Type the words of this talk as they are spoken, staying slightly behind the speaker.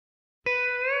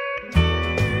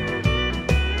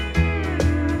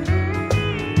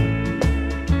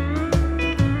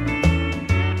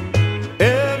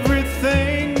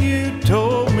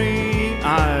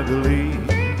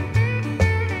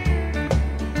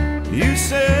You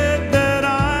said that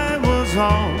I was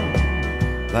all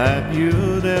that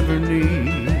you'd ever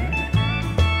need,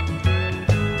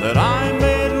 that I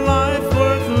made life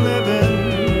worth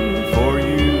living for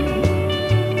you,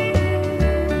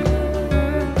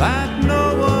 that no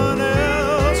one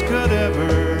else could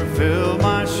ever fill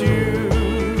my shoes.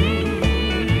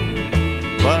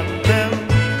 But them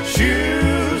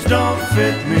shoes don't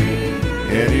fit me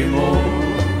anymore.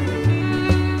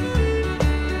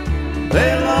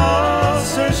 They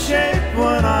lost their shape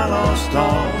when I lost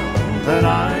all that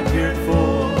I cared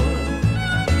for.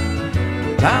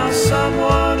 Now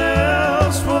someone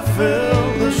else will fill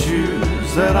the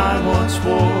shoes that I once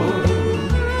wore,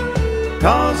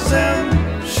 'cause them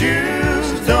shoes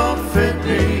don't fit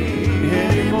me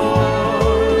anymore.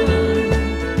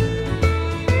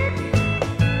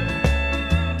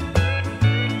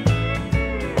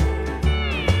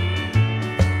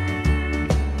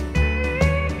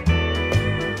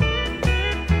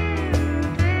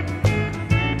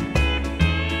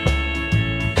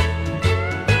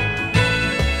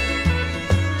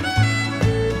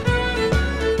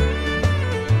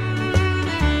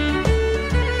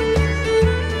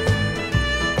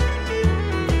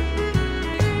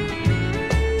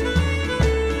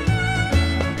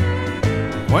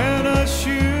 When a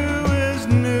shoe is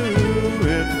new,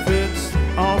 it fits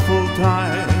awful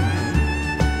tight.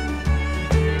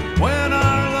 When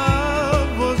our love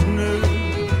was new,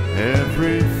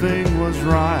 everything was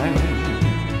right.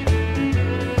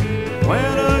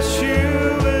 When a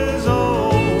shoe is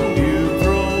old, you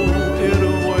throw it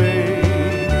away.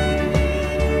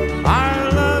 Our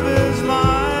love is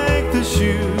like the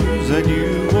shoes that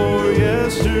you wore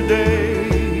yesterday.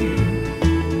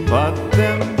 But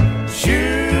them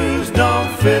shoes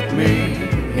don't fit me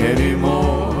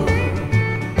anymore.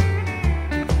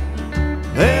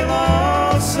 They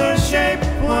lost their shape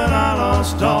when I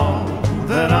lost all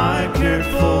that I cared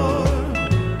for.